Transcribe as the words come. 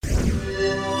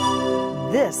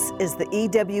This is the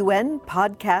EWN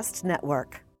Podcast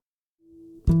Network.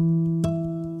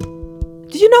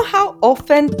 Do you know how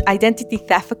often identity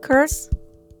theft occurs?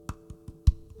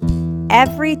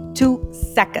 Every 2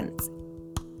 seconds,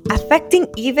 affecting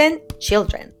even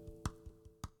children.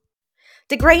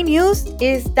 The great news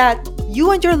is that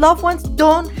you and your loved ones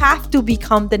don't have to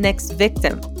become the next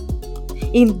victim.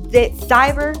 In the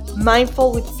Cyber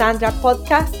Mindful with Sandra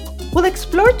podcast, we'll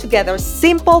explore together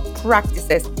simple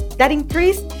practices that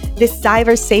increase the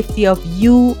cyber safety of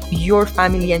you, your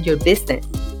family, and your business.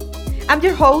 I'm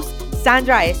your host,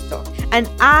 Sandra Esto, and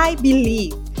I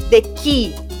believe the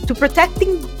key to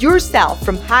protecting yourself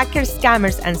from hackers,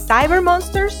 scammers, and cyber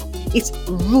monsters is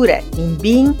rooted in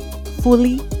being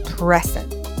fully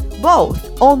present,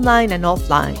 both online and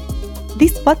offline.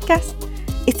 This podcast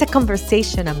is a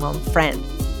conversation among friends.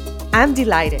 I'm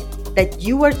delighted that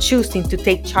you are choosing to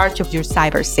take charge of your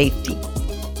cyber safety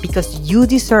because you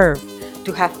deserve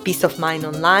to have peace of mind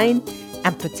online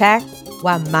and protect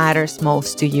what matters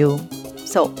most to you.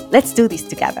 So let's do this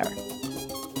together.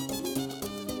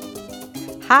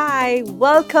 Hi,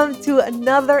 welcome to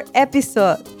another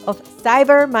episode of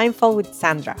Cyber Mindful with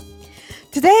Sandra.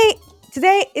 Today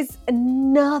is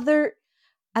another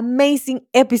amazing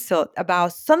episode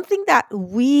about something that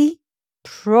we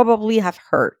probably have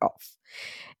heard of.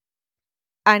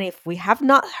 And if we have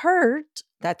not heard,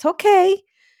 that's okay.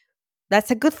 That's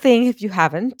a good thing if you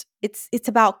haven't. It's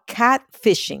about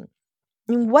catfishing.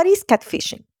 And what is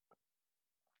catfishing?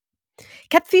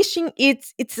 Catfishing,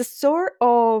 it's a sort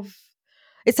of,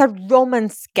 it's a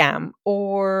romance scam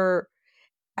or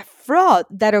a fraud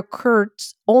that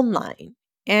occurs online.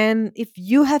 And if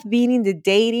you have been in the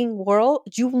dating world,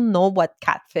 you will know what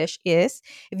catfish is.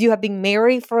 If you have been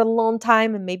married for a long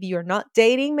time and maybe you're not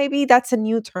dating, maybe that's a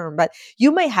new term, but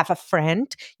you may have a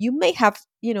friend, you may have,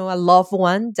 a loved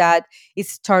one that is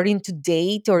starting to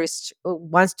date or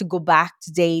wants to go back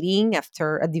to dating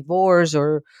after a divorce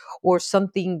or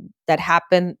something that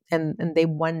happened and they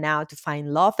want now to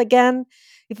find love again.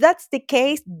 If that's the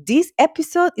case, this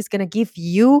episode is going to give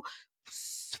you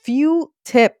few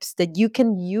tips that you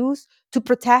can use to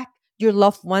protect your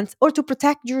loved ones or to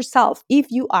protect yourself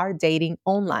if you are dating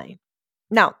online.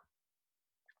 Now,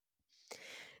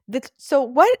 so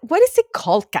what is it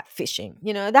called catfishing?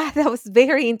 That was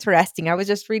very interesting. I was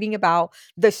just reading about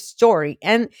the story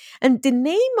and the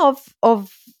name of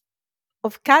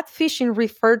catfishing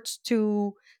refers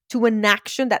to an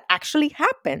action that actually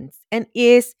happens and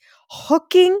is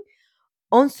hooking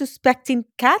unsuspecting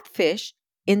catfish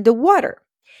in the water.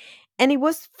 And it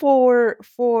was for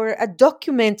a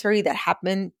documentary that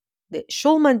happened, the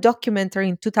Schulman documentary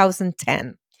in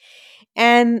 2010.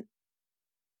 And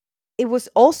it was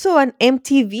also an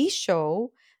MTV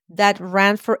show that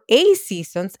ran for 8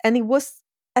 seasons, and it was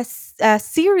a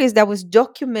series that was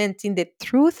documenting the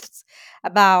truths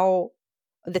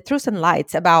and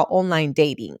lights about online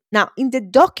dating. Now, in the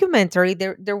documentary,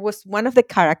 there was one of the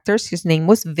characters, his name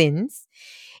was Vince,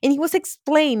 and he was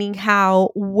explaining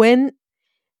how when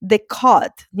the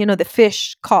cod, the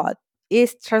fish cod,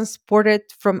 is transported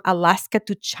from Alaska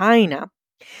to China,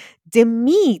 the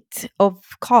meat of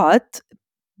cod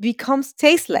becomes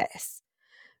tasteless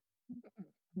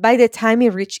by the time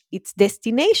it reaches its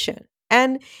destination.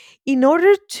 And in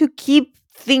order to keep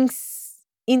things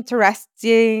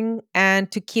interesting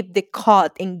and to keep the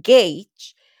cod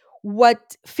engaged,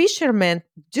 what fishermen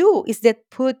do is that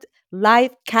put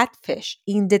live catfish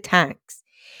in the tanks.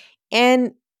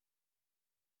 And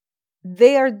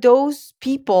they are those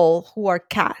people who are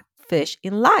catfish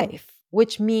in life,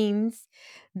 which means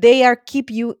they are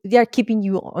keeping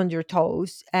you on your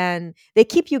toes and they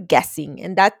keep you guessing.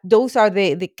 And that those are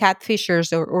the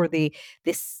catfishers or the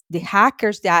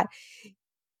hackers that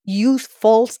use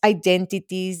false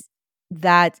identities,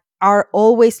 that are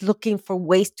always looking for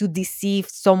ways to deceive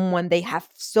someone. They have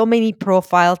so many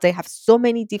profiles, they have so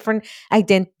many different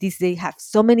identities, they have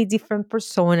so many different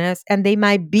personas, and they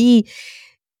might be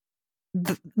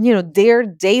their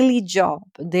daily job,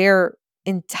 their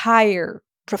entire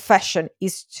profession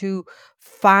is to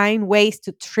find ways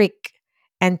to trick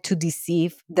and to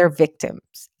deceive their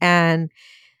victims. And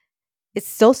it's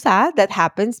so sad that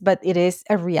happens, but it is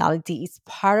a reality. It's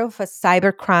part of a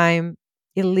cybercrime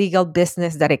illegal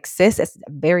business that exists. It's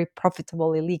a very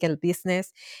profitable illegal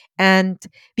business. And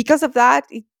because of that,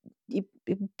 it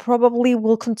probably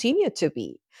will continue to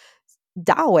be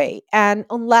that way. And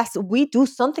unless we do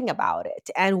something about it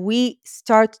and we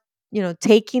start,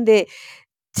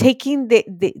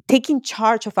 taking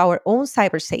charge of our own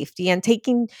cyber safety and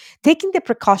taking the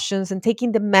precautions and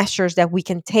taking the measures that we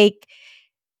can take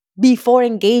before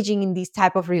engaging in these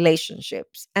type of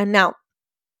relationships. And now,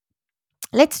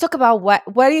 Let's talk about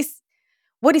what is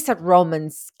a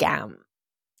romance scam.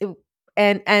 It-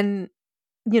 and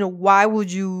why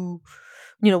would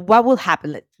what will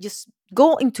happen. Let's just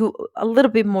go into a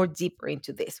little bit more deeper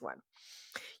into this one.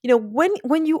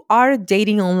 When you are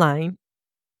dating online,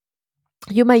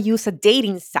 you might use a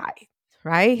dating site,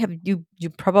 right? Have you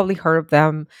probably heard of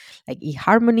them, like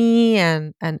eHarmony,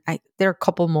 and there are a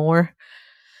couple more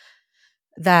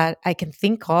that I can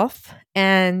think of,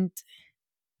 and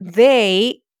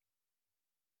they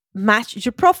match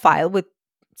your profile with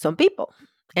some people,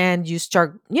 and you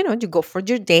start, you go for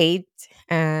your date,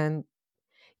 and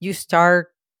you start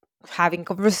having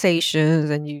conversations,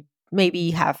 and you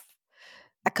maybe have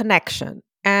a connection.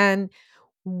 And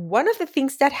one of the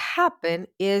things that happen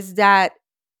is that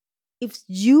if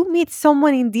you meet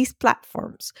someone in these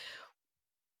platforms,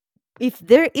 if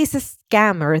there is a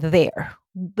scammer there,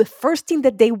 the first thing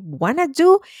that they want to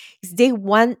do is they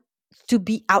want to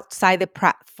be outside the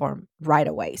platform right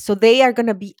away. So they are going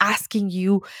to be asking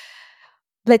you,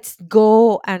 let's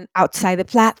go and outside the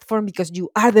platform because you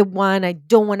are the one. I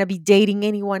don't want to be dating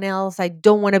anyone else. I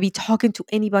don't want to be talking to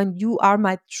anyone. You are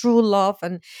my true love.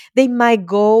 And they might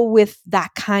go with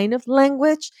that kind of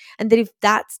language. And then if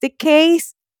that's the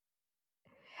case,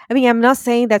 I mean, I'm not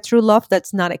saying that true love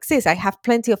does not exist. I have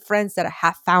plenty of friends that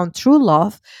have found true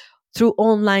love through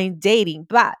online dating.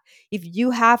 But if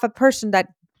you have a person that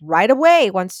right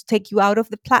away wants to take you out of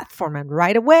the platform, and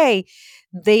right away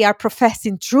they are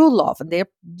professing true love, and they're,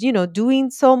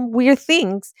 doing some weird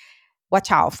things,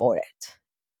 watch out for it.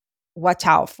 Watch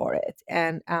out for it.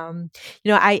 And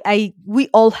we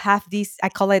all have this, I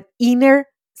call it inner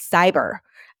cyber,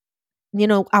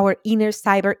 our inner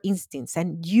cyber instincts.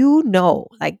 And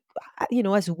like,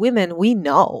 as women, we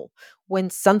know when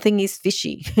something is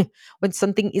fishy, when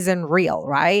something isn't real,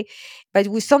 right? But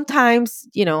we sometimes,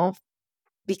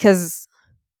 because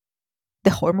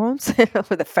the hormones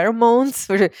or the pheromones,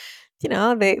 or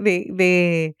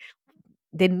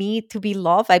the need to be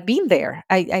loved. I've been there.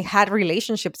 I had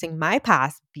relationships in my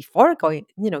past before going,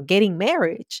 getting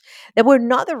marriage, that were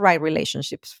not the right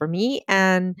relationships for me.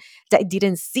 And I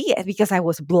didn't see it because I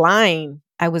was blind.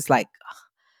 I was like,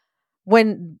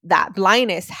 when that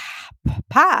blindness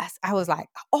passed, I was like,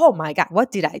 oh my God,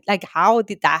 what did I like? How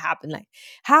did that happen? Like,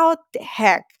 how the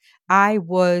heck I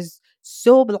was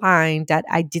so blind that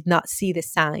I did not see the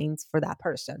signs for that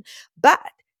person. But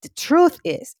the truth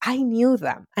is, I knew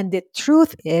them. And the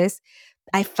truth is,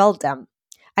 I felt them.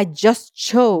 I just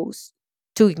chose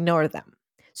to ignore them.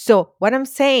 So, what I'm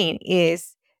saying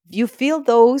is, if you feel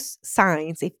those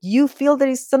signs, if you feel there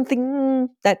is something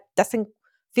that doesn't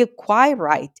feel quite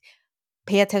right,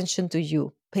 pay attention to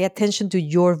you. Pay attention to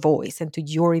your voice and to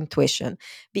your intuition,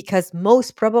 because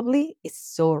most probably it's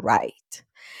so right.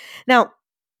 Now,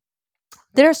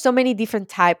 there are so many different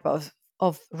type of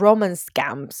romance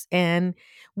scams, and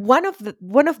one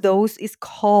of those is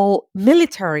called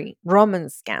military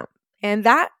romance scam. And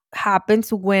that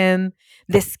happens when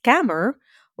the scammer,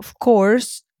 of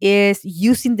course, is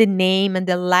using the name and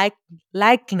the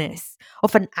likeness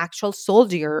of an actual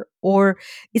soldier, or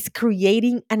is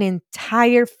creating an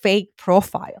entire fake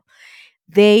profile.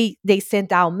 They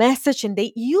send out message, and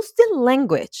they use the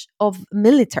language of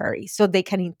military, so they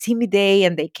can intimidate,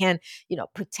 and they can,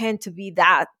 pretend to be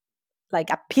that, like,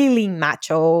 appealing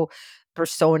macho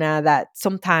persona that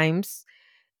sometimes,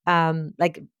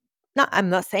 like, not, I'm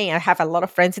not saying I have a lot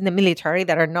of friends in the military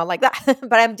that are not like that,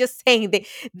 but I'm just saying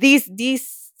these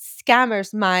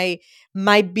scammers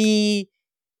might be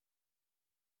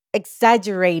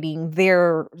exaggerating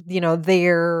their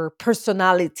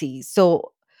personality,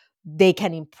 so they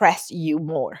can impress you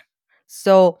more.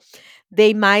 So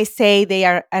they might say they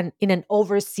are in an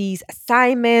overseas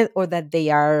assignment, or that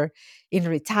they are in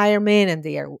retirement and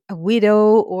they are a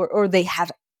widow, or they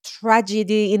have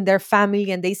tragedy in their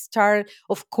family, and they start,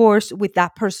 of course, with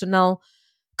that personal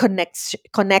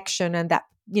connection, and that,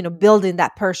 building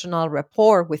that personal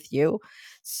rapport with you.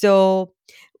 So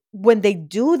when they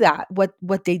do that,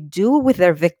 what they do with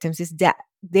their victims is that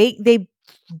they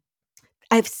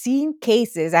I've seen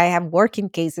cases, I have worked in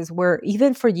cases where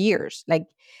even for years, like,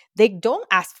 they don't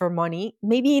ask for money,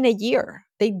 maybe in a year.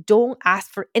 They don't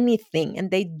ask for anything, and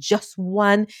they just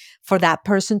want for that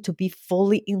person to be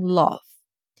fully in love.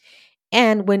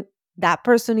 And when that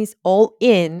person is all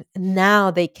in, now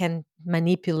they can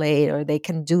manipulate, or they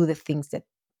can do the things that,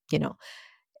 you know,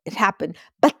 it happened.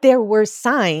 But there were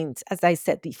signs, as I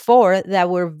said before, that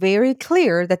were very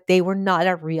clear that they were not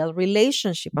a real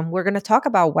relationship. And we're going to talk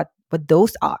about what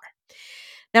those are.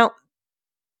 Now,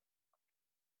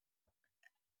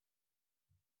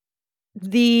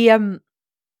 the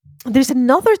there's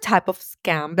another type of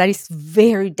scam that is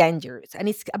very dangerous, and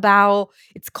it's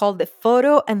called the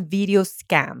photo and video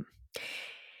scam,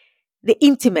 the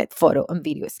intimate photo and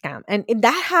video scam. And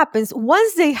that happens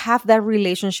once they have that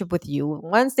relationship with you,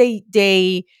 once they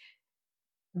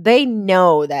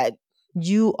know that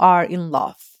you are in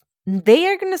love. They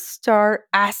are going to start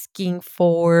asking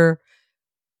for,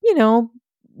 you know,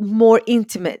 more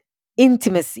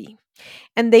intimacy.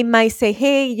 And they might say,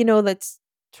 hey, let's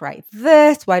try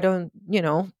this. Why don't,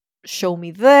 show me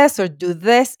this or do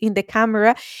this in the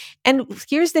camera? And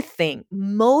here's the thing,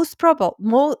 most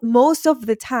of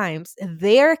the times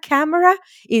their camera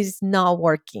is not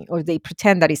working, or they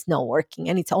pretend that it's not working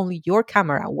and it's only your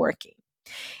camera working.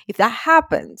 If that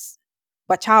happens,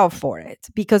 watch out for it,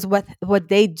 because what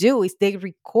they do is they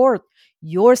record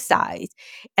your side,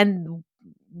 and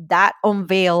that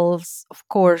unveils, of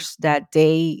course, that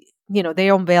they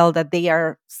unveil that they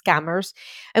are scammers.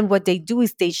 And what they do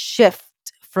is they shift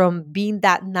from being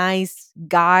that nice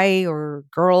guy or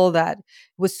girl that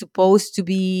was supposed to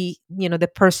be, the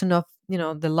person of,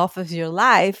 the love of your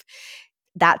life,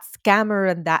 that scammer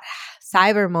and that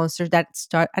cyber monster that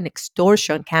start an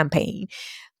extortion campaign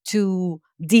to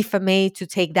defamate, to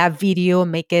take that video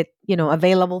and make it,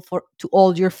 available for to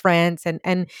all your friends.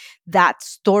 And that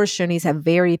extortion is a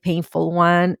very painful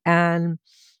one, and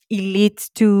it leads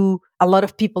to a lot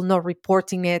of people not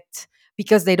reporting it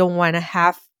because they don't want to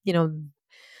have,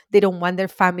 they don't want their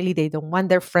family, they don't want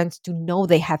their friends to know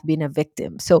they have been a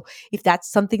victim. So if that's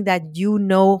something that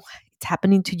it's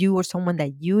happening to you, or someone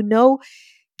that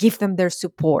give them their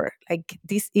support. Like,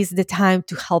 this is the time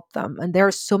to help them. And there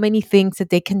are so many things that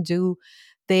they can do.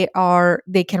 They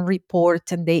can report,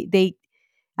 and they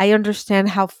I understand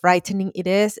how frightening it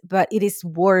is, but it is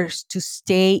worse to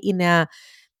stay in a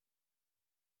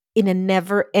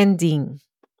never ending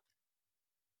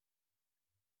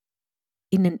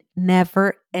in a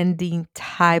never ending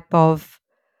type of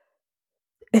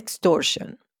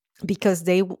extortion, because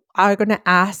are going to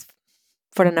ask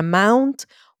for an amount.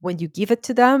 When you give it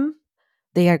to them,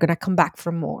 they are going to come back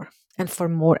for more and for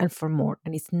more and for more,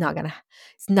 and it's not going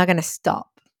to stop.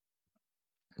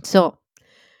 So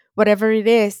whatever it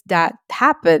is that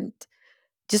happened,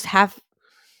 just have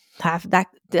that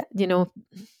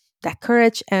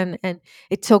courage, and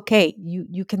it's okay.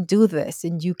 You can do this,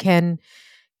 and you can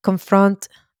confront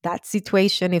that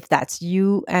situation if that's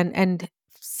you, and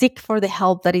seek for the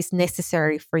help that is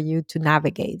necessary for you to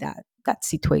navigate that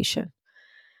situation.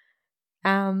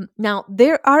 Now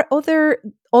there are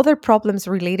other problems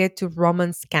related to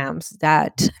romance scams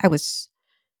that I was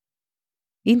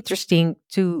interesting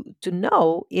to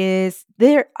know, is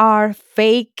there are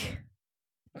fake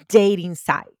dating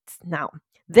sites. Now,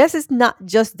 this is not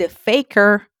just the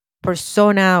faker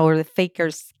persona or the faker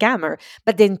scammer,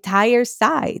 but the entire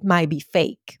site might be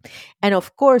fake. And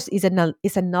of course, is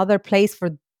another place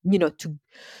for,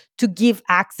 to give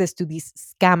access to these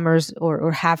scammers,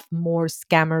 or have more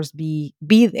scammers be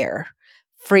there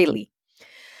freely.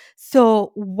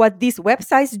 So what these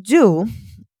websites do,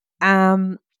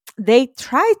 um, they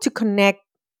try to connect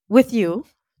with you,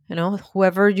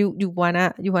 whoever you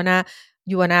wanna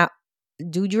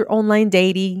do your online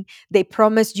dating. They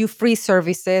promise you free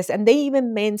services, and they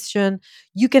even mention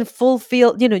you can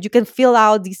fill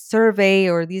out this survey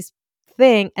or this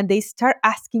thing, and they start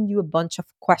asking you a bunch of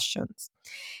questions.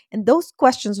 And those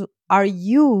questions are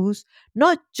used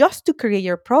not just to create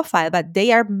your profile, but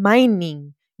they are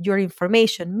mining your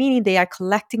information, meaning they are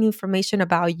collecting information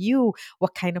about you,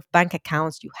 what kind of bank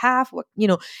accounts you have,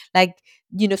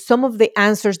 some of the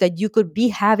answers that you could be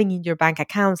having in your bank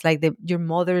accounts, like your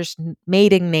mother's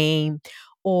maiden name,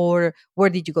 or where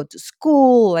did you go to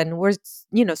school, and where,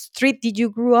 street did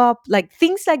you grew up, like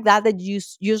things like that you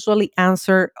usually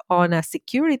answer on a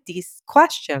securities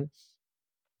question.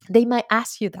 They might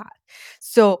ask you that.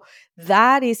 So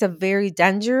that is a very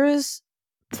dangerous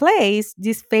place,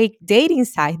 this fake dating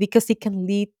site, because it can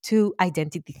lead to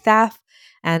identity theft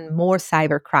and more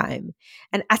cybercrime.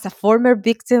 And as a former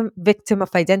victim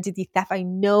of identity theft, I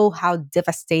know how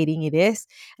devastating it is,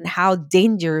 and how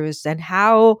dangerous, and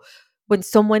how when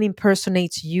someone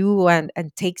impersonates you and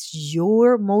takes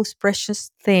your most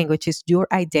precious thing, which is your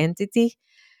identity,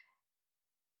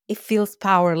 it feels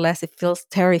powerless. It feels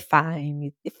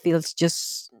terrifying. It feels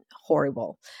just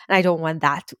horrible. And I don't want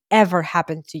that to ever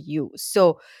happen to you.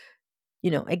 So,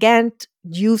 again,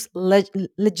 use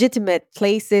legitimate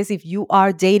places. If you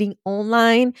are dating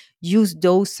online, use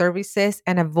those services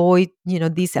and avoid,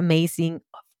 these amazing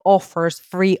offers,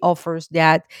 free offers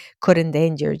that could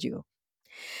endanger you.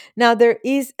 Now, there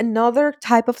is another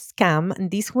type of scam, and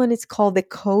this one is called the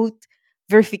code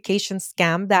verification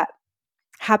scam, that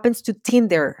happens to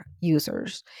Tinder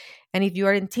users. And if you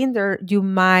are in Tinder, you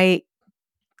might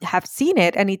have seen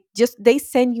it, and it just they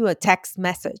send you a text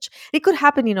message. It could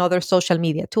happen in other social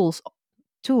media tools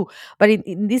too, but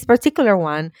in this particular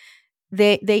one,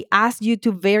 they ask you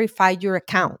to verify your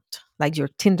account, like your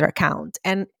Tinder account,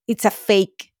 and it's a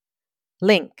fake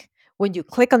link. When you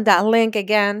click on that link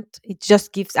again, it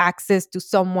just gives access to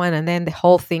someone, and then the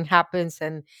whole thing happens,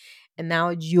 and now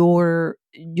your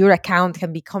account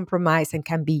can be compromised and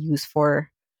can be used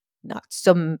for not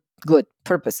some good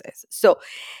purposes. So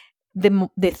the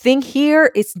thing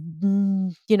here is,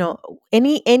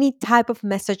 any type of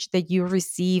message that you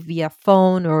receive via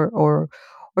phone or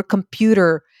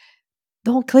computer,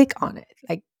 don't click on it.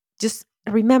 Like, just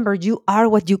remember, you are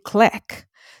what you click.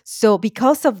 So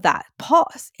because of that,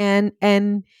 pause and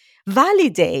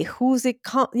validate who's it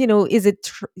is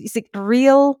it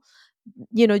real,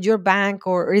 your bank,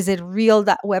 or is it real,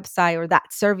 that website or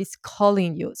that service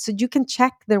calling you? So you can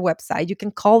check their website, you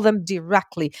can call them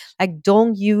directly. Like,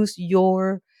 don't use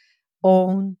your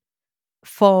own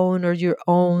phone or your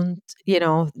own,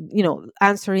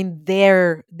 answering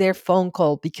their phone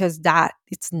call, because that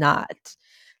it's not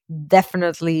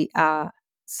definitely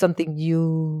something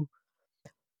you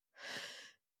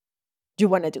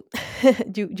want to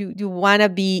do. You want to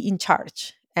be in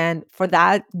charge, and for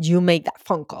that you make that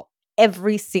phone call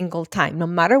every single time, no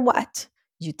matter what.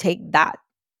 You take that,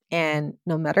 and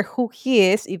no matter who he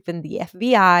is, even the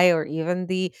FBI or even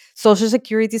the Social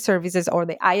Security Services or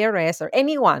the IRS or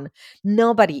anyone,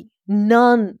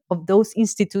 none of those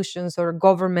institutions or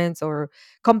governments or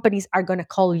companies are going to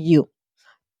call you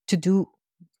to do,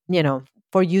 you know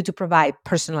for you to provide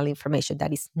personal information.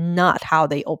 That is not how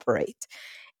they operate.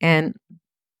 And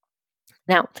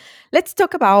now, let's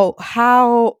talk about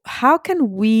how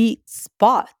can we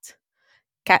spot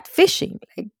catfishing?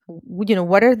 Like,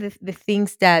 what are the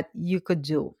things that you could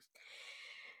do?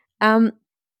 Um,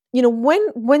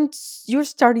 when you're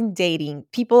starting dating,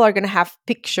 people are gonna have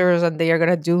pictures, and they are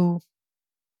gonna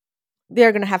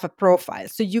have a profile,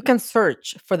 so you can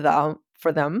search for them.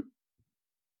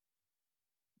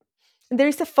 And there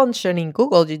is a function in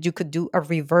Google that you could do a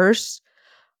reverse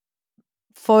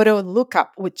photo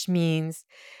lookup, which means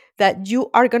that you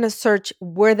are going to search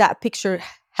where that picture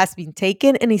has been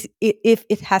taken, and if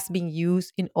it has been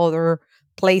used in other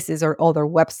places or other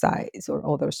websites or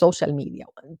other social media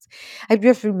ones. I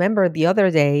just remember the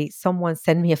other day someone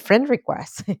sent me a friend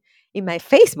request in my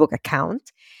Facebook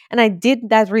account, and I did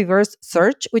that reverse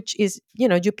search, which is,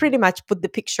 you pretty much put the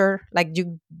picture like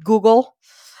you Google,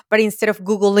 but instead of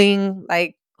Googling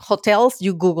like hotels,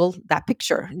 you Google that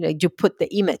picture. Like, you put the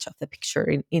image of the picture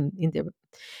in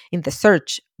the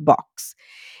search box.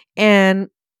 And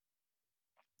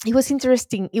it was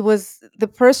interesting. The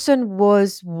person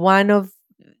was one of,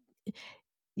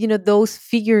 those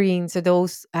figurines or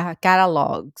those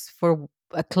catalogs for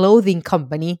a clothing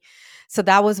company. So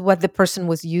that was what the person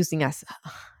was using as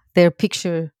their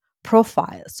picture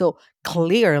profile. So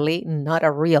clearly not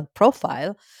a real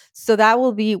profile. So that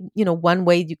will be, one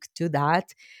way you could do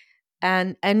that.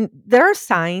 And there are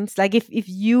signs, like if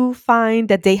you find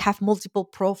that they have multiple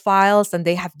profiles and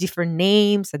they have different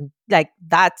names, and like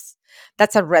that's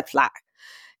a red flag.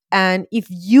 And if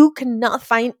you cannot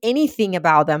find anything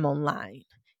about them online,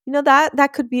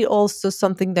 that could be also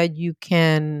something that you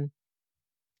can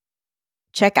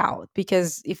check out,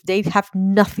 because if they have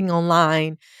nothing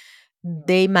online,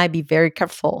 they might be very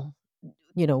careful,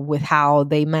 with how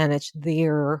they manage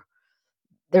their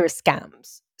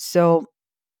scams. So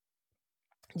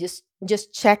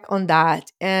just check on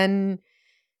that. And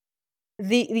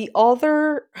the the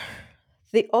other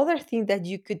thing that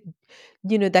you could,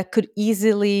 that could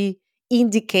easily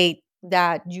indicate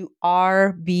that you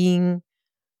are being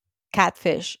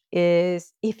catfish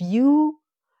is if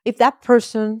that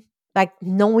person, like,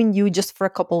 knowing you just for a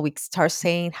couple weeks, starts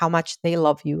saying how much they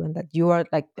love you, and that you are,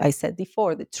 like I said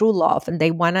before, the true love, and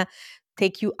they want to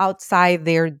take you outside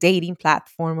their dating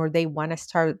platform, or they want to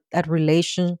start a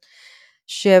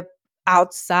relationship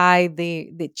outside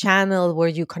the channel where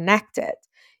you connected.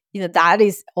 That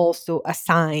is also a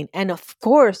sign. And of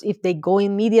course, if they go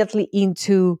immediately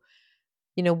into,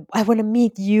 I want to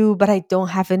meet you, but I don't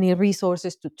have any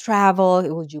resources to travel.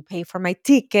 Would you pay for my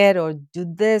ticket, or do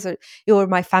this, or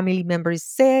my family member is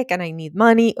sick and I need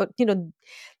money? Or,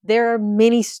 there are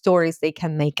many stories they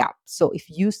can make up. So if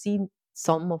you see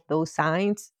some of those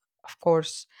signs, of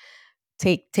course,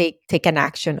 take an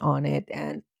action on it.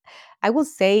 And I will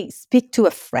say, speak to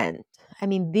a friend. I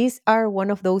mean, these are one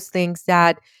of those things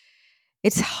that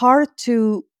it's hard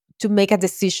to make a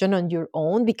decision on your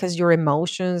own because your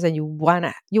emotions and you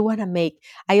wanna make.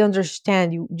 I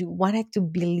understand you wanted to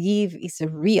believe it's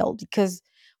real because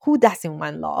who doesn't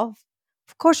want love?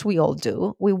 Of course we all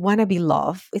do. We want to be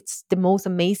loved. It's the most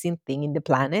amazing thing in the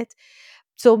planet.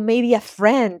 So maybe a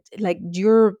friend, like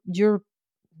your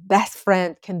best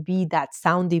friend, can be that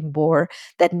sounding board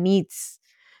that needs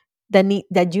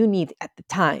that you need at the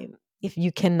time if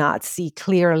you cannot see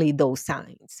clearly those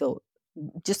signs. So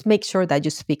just make sure that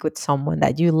you speak with someone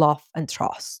that you love and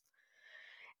trust.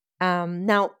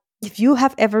 Now, if you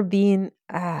have ever been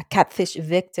a catfish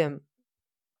victim,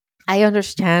 I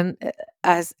understand,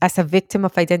 as a victim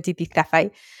of identity theft,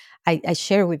 I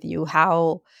share with you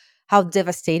how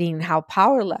devastating and how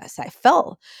powerless I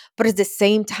felt. But at the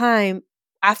same time,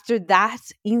 after that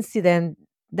incident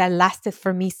that lasted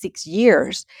for me 6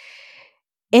 years,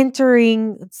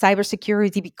 entering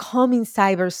cybersecurity, becoming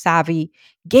cyber savvy,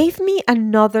 gave me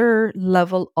another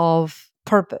level of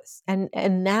purpose. And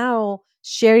now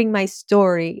sharing my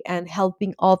story and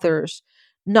helping others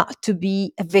not to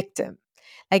be a victim.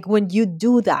 Like when you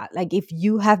do that, like if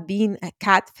you have been a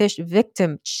catfish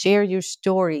victim, share your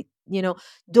story.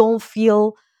 Don't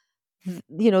feel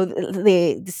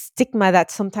the stigma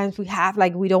that sometimes we have,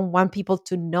 like we don't want people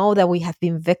to know that we have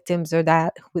been victims or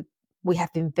that we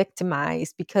have been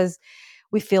victimized because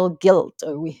we feel guilt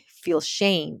or we feel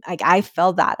shame. Like I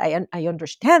felt that. I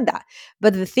understand that.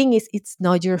 But the thing is, it's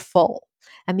not your fault.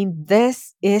 I mean,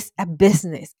 this is a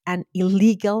business, an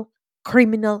illegal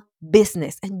criminal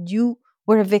business, and you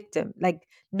were a victim. Like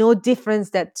no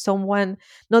different than someone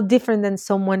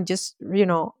just,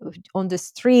 on the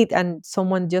street and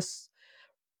someone just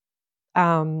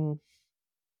um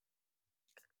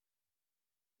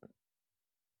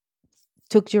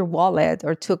took your wallet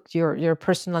or took your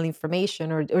personal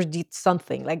information or did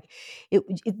something like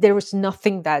there was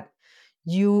nothing that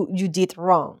you did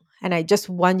wrong, and I just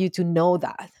want you to know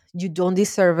that you don't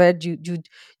deserve it. You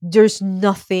There's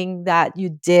nothing that you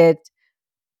did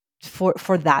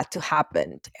for that to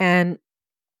happen. And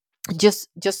just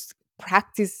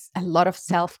practice a lot of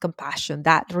self compassion.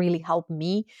 That really helped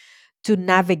me to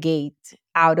navigate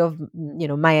out of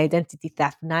my identity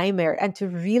theft nightmare, and to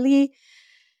really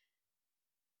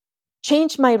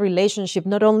change my relationship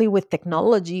not only with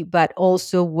technology but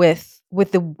also with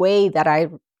the way that I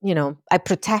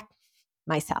protect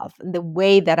myself, and the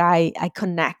way that I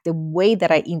connect, the way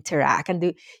that I interact.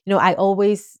 And I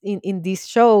always in this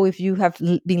show, if you have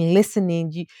been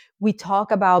listening, we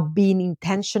talk about being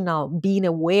intentional, being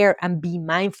aware, and being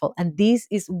mindful. And this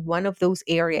is one of those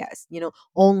areas,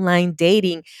 online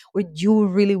dating, where you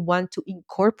really want to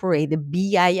incorporate the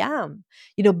BIM.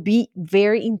 Be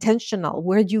very intentional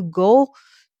where you go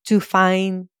to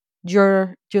find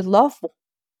your love.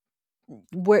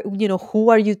 Where who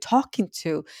are you talking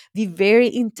to? Be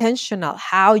very intentional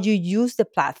how you use the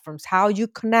platforms, how you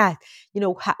connect,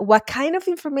 what kind of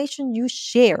information you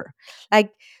share.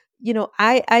 Like,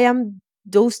 I am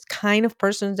those kind of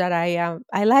persons that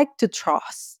I like to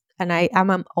trust, and I am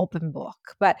an open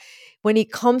book. But when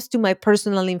it comes to my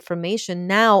personal information,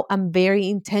 now I'm very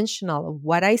intentional of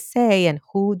what I say and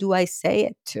who do I say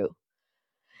it to,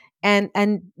 and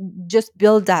just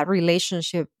build that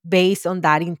relationship based on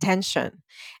that intention.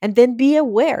 And then be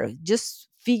aware, just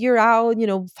figure out,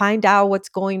 find out what's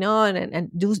going on,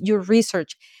 and do your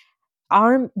research.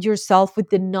 Arm yourself with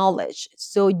the knowledge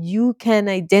so you can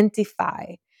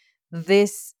identify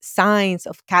these signs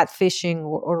of catfishing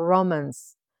or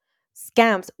romance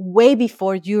scams way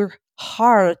before your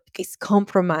heart is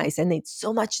compromised, and it's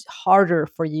so much harder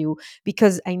for you.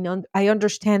 Because I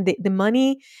understand the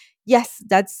money. Yes,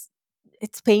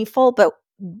 it's painful, but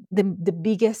the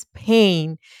biggest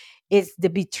pain is the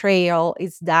betrayal,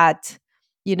 is that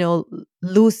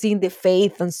losing the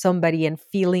faith on somebody and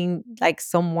feeling like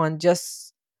someone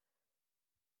just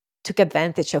took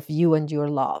advantage of you and your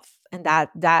love, and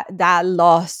that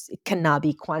loss cannot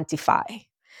be quantified.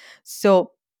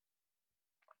 So,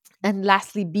 and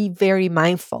lastly, be very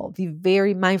mindful,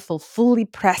 fully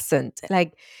present.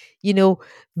 Like, you know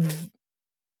v-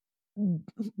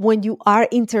 when you are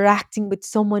interacting with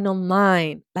someone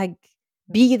online, like,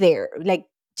 be there. Like,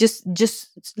 just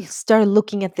start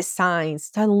looking at the signs,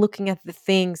 start looking at the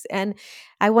things. And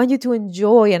I want you to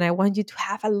enjoy, and I want you to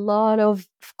have a lot of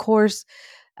course,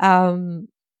 um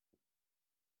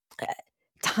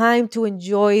time to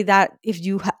enjoy that. If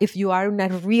you are in a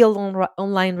real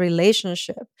online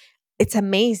relationship, it's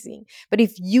amazing. But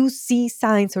if you see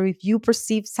signs, or if you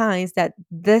perceive signs that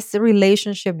this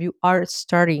relationship you are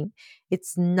starting,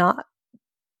 it's not,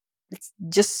 it's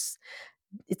just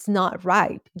it's not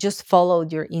right. Just follow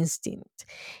your instinct.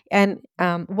 And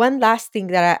one last thing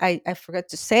that I forgot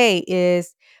to say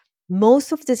is,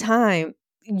 most of the time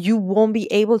you won't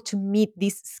be able to meet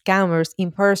these scammers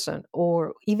in person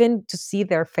or even to see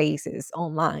their faces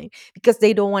online, because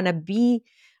they don't want to be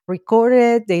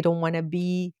recorded, they don't want to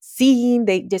be seen.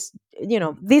 They just,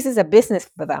 this is a business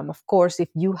for them. Of course, if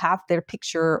you have their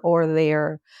picture or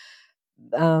their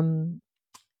um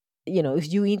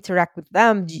if you interact with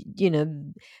them,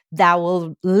 that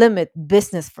will limit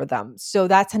business for them. So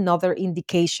that's another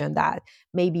indication that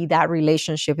maybe that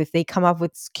relationship, if they come up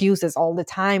with excuses all the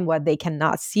time why they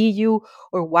cannot see you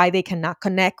or why they cannot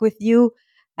connect with you,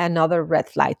 another red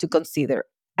flag to consider.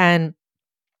 And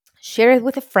share it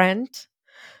with a friend.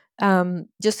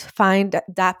 Just find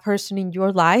that person in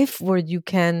your life where you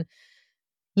can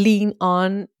lean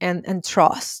on and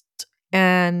trust.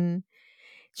 And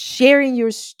sharing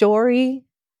your story,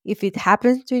 if it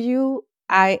happens to you,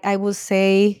 I will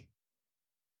say,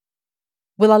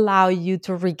 will allow you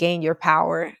to regain your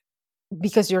power,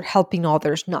 because you're helping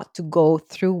others not to go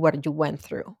through what you went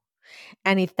through.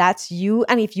 And if that's you,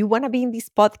 and if you want to be in this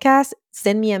podcast,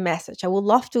 send me a message. I would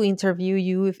love to interview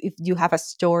you if you have a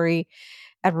story,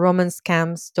 a romance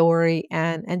scam story,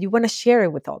 and you want to share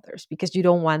it with others, because you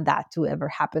don't want that to ever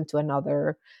happen to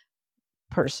another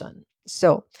person.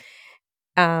 So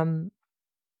um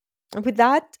with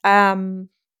that,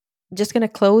 just gonna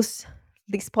close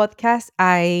this podcast.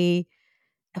 I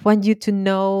want you to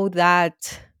know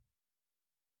that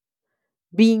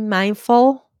being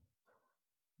mindful,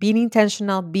 being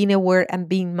intentional, being aware, and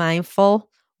being mindful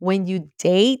when you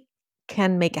date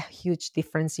can make a huge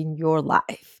difference in your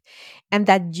life. And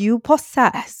that you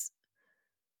possess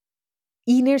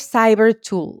inner cyber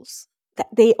tools,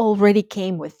 that they already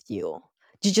came with you.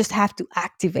 You just have to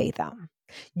activate them.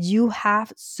 You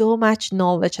have so much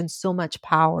knowledge and so much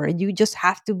power, and you just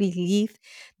have to believe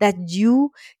that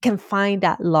you can find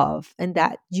that love and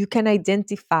that you can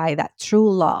identify that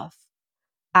true love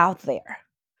out there.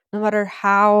 No matter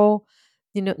how,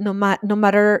 no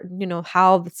matter,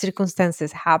 how the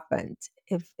circumstances happened,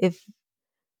 if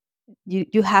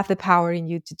you have the power in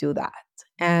you to do that.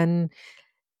 And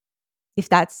if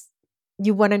that's,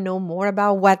 you want to know more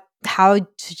about how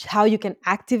you can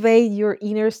activate your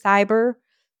inner cyber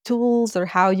tools, or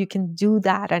how you can do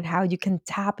that and how you can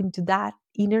tap into that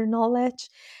inner knowledge,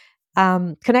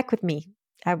 connect with me.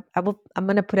 I'm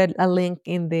going to put a link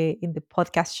in the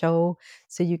podcast show,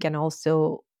 so you can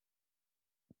also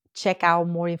check out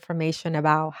more information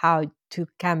about how to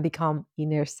can become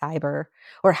inner cyber,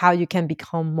 or how you can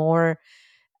become more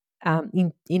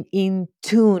in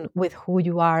tune with who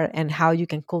you are, and how you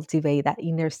can cultivate that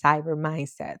inner cyber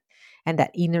mindset and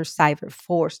that inner cyber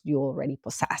force you already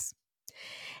possess.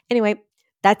 Anyway,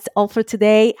 that's all for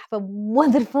today. Have a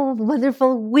wonderful,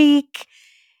 wonderful week.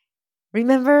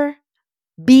 Remember,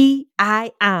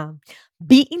 I am.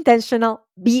 Be intentional,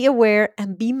 be aware,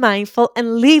 and be mindful.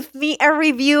 And leave me a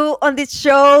review on this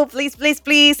show. Please, please,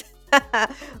 please.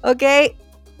 Okay?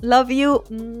 Love you.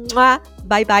 Mwah.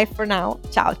 Bye bye for now.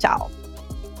 Ciao, ciao.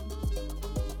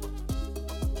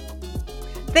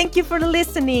 Thank you for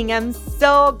listening. I'm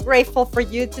so grateful for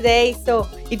you today. So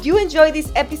if you enjoy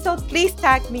this episode, please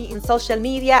tag me in social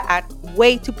media at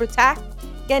Way to Protect.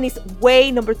 Again, it's Way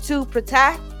number 2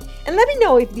 Protect. And let me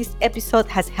know if this episode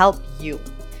has helped you.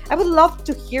 I would love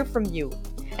to hear from you.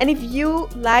 And if you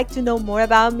like to know more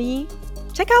about me,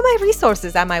 check out my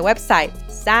resources at my website,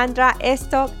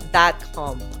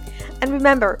 sandraestock.com. And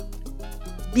remember,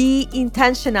 be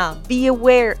intentional, be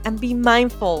aware, and be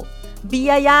mindful. Be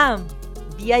I am.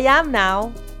 Be I am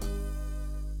now.